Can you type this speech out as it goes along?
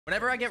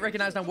Whenever I get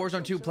recognized on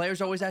Warzone 2,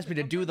 players always ask me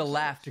to do the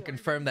laugh to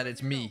confirm that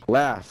it's me.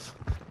 Laugh.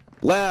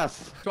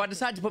 Laugh. So I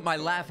decided to put my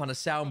laugh on a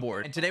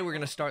soundboard. And today we're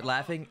going to start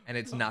laughing, and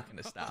it's not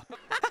going to stop.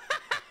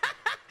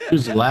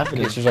 Who's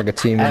laughing? It's just like a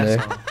team in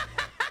there.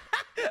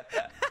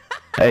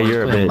 Hey,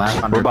 you're a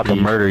bitch. We're about to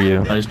murder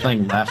you. He's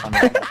playing laugh on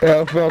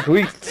Yo, bro, can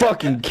we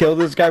fucking kill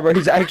this guy, bro?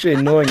 He's actually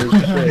annoying as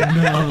shit.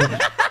 No.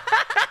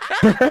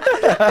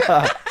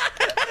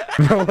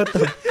 Bro, what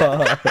the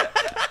fuck?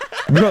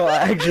 Bro, I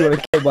actually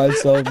want to kill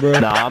myself, bro.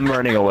 Nah, I'm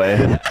running away.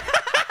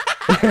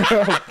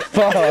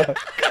 Fuck.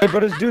 Hey,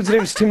 bro, this dude's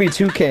name's Timmy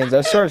Toucans.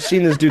 I started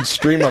seeing this dude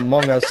stream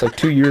Among Us like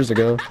 2 years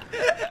ago.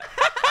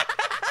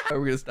 We're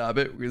going to stop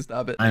it. We're going to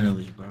stop it.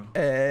 Finally, bro.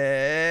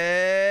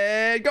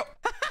 And go.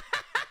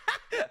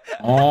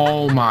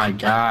 Oh my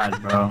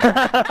god, bro.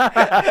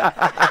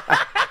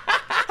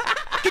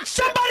 Can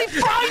somebody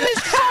find me?